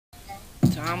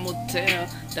Time will tell.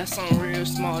 That's some real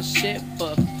small shit,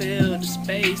 but fill the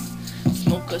space.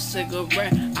 Smoke a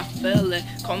cigarette, I feel it.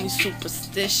 Call me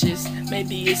superstitious.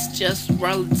 Maybe it's just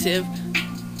relative.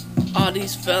 All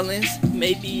these feelings,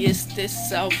 maybe it's this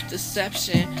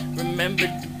self-deception. Remember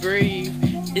to breathe.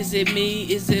 Is it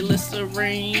me? Is it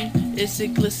Listerine? Is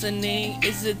it glistening?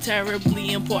 Is it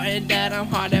terribly important that I'm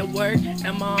hard at work?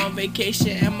 Am I on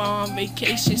vacation? Am I on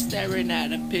vacation? Staring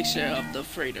at a picture of the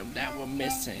freedom that we're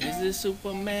missing. Is it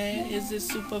Superman? Is it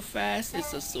super fast?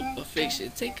 It's a super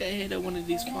fiction. Take a hit of one of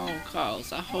these phone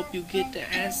calls. I hope you get the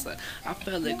answer. I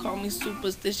feel it. Call me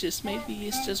superstitious. Maybe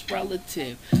it's just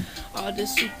relative. All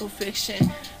this super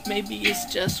fiction, maybe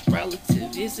it's just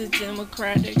relative. Is it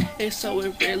democratic? If so,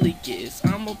 it really is.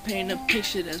 I'ma paint a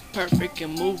picture that's perfect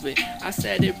and move it. I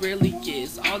said it really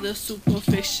is. All the super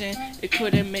fiction, it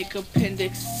couldn't make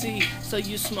Appendix C. So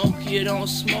you smoke, you don't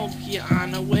smoke, Your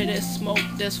Honor. Where there's smoke,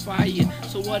 there's fire.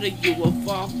 So what are you, a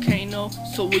volcano?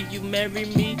 So will you marry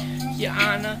me, Your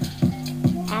Honor?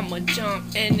 I'ma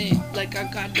jump in it like I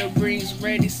got the rings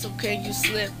ready. So can you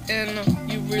slip in them?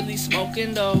 You really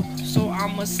smoking though. So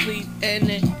I'ma sleep in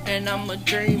it and I'ma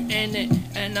dream in it.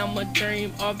 And I'ma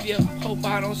dream of you. Hope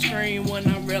I don't scream when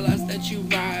I realize that you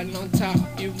riding on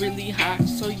top. You really hot.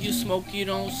 So you smoke, you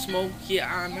don't smoke, Your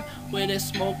Honor. Where there's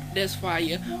smoke, there's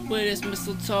fire. Where there's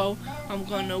mistletoe, I'm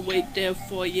gonna wait there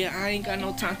for you. I ain't got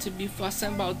no time to be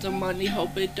fussing about the money.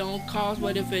 Hope it don't cost.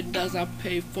 What if it does? I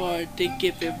pay for it. They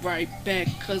give it right back.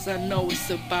 Cause I know it's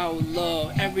about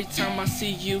love. Every time I see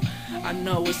you, I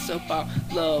know it's about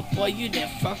love. Boy, you done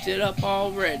fucked it up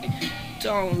already.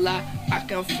 Don't lie, I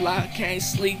can fly, can't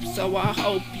sleep, so I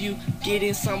hope you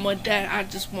getting some of that. I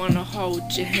just wanna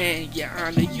hold your hand, Your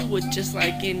Honor. You were just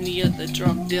like any other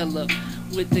drug dealer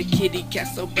with the kitty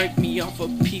cat, so break me off a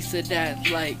piece of that,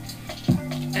 like.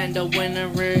 And the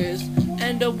winner is,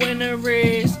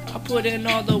 I put in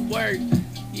all the work,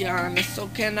 Your Honor. So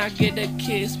can I get a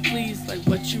kiss, please? Like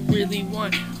what you really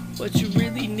want, what you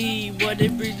really need, what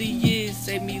it really is.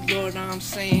 Say me, Lord, I'm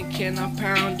saying, can I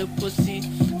pound the pussy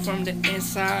from the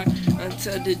inside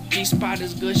until the G-spot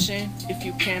is gushing? If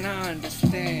you can, I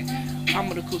understand. I'm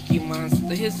the cookie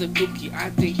monster. Here's a cookie. I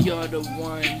think you're the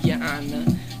one, Your Honor.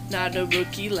 Not a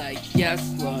rookie, like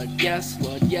yes, Lord, yes,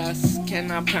 Lord, yes.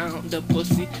 Can I pound the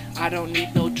pussy? I don't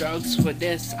need no drugs for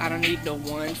this. I don't need no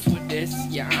one for this,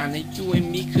 Your Honor. You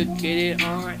and me could get it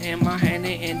on. And my hand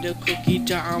in the cookie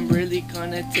jar. I'm really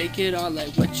gonna take it all.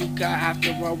 Like what you got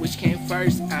after all, which came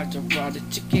first? After all, the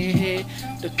chicken head,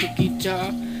 the cookie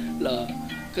jar, love.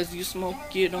 Cause you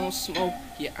smoke, you don't smoke,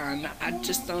 Your Honor. I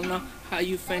just don't know how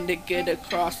you finna get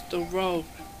across the road.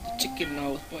 The chicken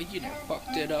nose, boy, you done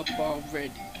fucked it up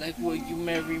already. Like, will you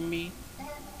marry me?